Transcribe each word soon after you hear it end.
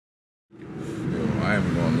man.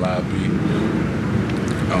 We gonna lobby.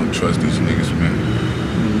 I don't trust these niggas, man.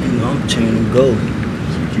 You know, I'm turning gold.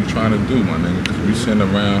 So what you trying to do, my nigga? Cause we sitting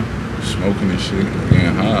around smoking and shit,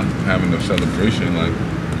 getting high, having a celebration, like.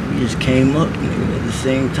 We just came up, nigga, at the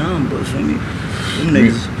same time, but for me, them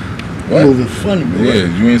niggas moving funny, bro.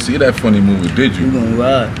 Yeah, you ain't see that funny movie, did you? We gonna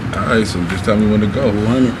ride. Alright, so just tell me when to go.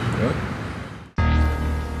 woohunnit. What?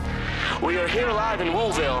 We are here live in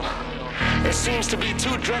Woolville. It seems to be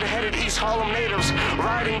two dread-headed East Harlem natives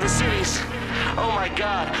riding the cities. Oh my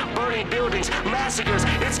God, burning buildings, massacres,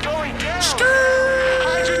 it's going down!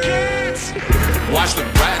 Hide your kids! Watch the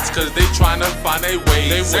brats, cause they tryna find their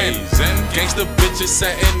ways in. Gangsta bitches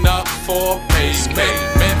setting up for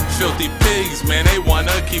payment. Filthy pigs, man, they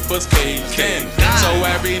wanna keep us caged in. So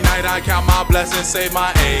every night I count my blessings, say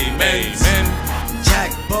my amen.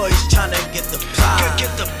 Jack boys tryna get the pie.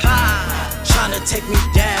 Tryna take me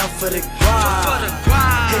down for the grind.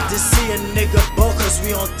 Hate to see a nigga ball cause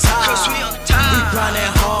we on top. We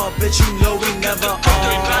grindin' hard, bitch, you know we never on.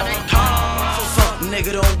 Fuck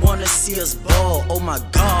nigga don't wanna see us ball, oh my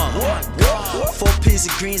God. 4 pieces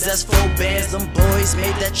of greens, that's 4 bands. Them boys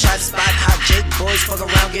made that trap spot. Hot Jake boys fuck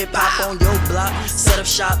around, get pop on your block. Set up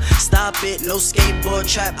shop, stop it, no skateboard,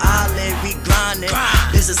 trap island, we grindin'.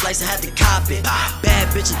 Business license had to cop it. Bad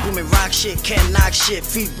bitches booming rock shit, can't knock shit.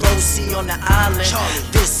 Feet row C on the island.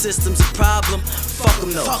 This system's a problem, fuck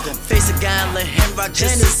him though. Face a guy and let him rock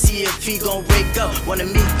just to see if he gon' wake up. Wanna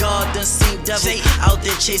meet God, done seen devil out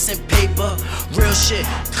there chasing paper. Real shit,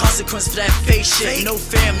 consequence for that fake shit. No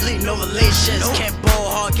family, no relations. Can't ball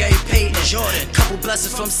hard, Gary Payton. Couple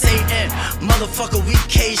blessings from Satan. Motherfucker, we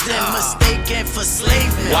caged in, mistaken for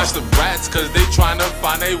slaving. Watch the brats, cause they tryna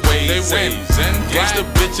find their ways in. Gangsta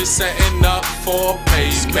bitches setting up for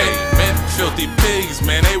payment. Filthy pigs,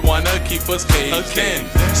 man, they wanna keep us caged in.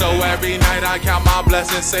 So every night I count my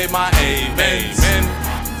blessings, say my amen.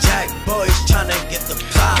 Jack boys tryna get the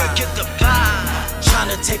pie.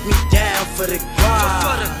 Tryna take me down for the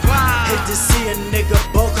grind. Hate to see a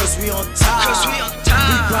nigga ball cause we on top.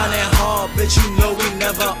 We grindin' hard, bitch, you know we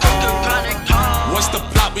never on. What's the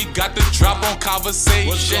plot? We got the drop on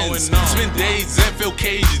conversations. Spend days and feel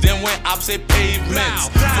caged, then went opposite pavements.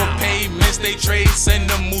 For payments, they trade, send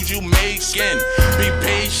the moves you making. Be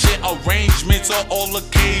patient, arrangements on all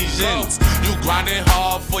occasions. You grinding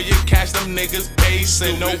hard for your cash, them niggas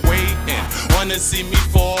pacing, no waiting. Wanna see me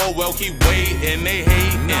fall, well keep waiting, they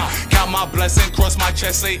hating. Count my blessing, cross my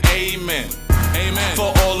chest, say amen. Amen.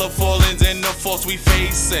 For all the fallings and the faults we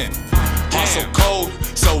facing. Heart so cold,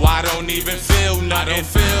 so I don't even feel nothing.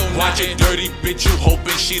 Watch a dirty bitch, you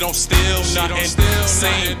hoping she don't steal nothing.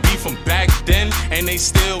 Same beef from back then, and they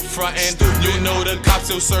still frontin'. You know the cops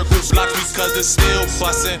still circle blocks because they're still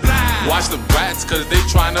bustin'. Watch the brats, cause they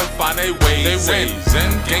tryna find their ways in.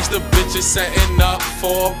 Gangsta bitches setting up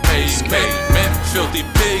for payment. Filthy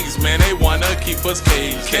pigs, man, they wanna keep us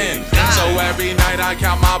caged in. So every night I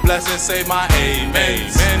count my blessings, say my amen.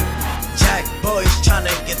 Jack boys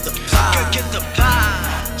tryna get the pie.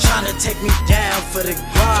 Tryna take me down for the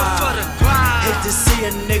grind. Hate to see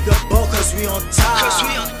a nigga ball cause we on top.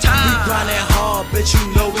 We grindin' hard, bitch, you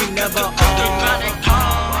know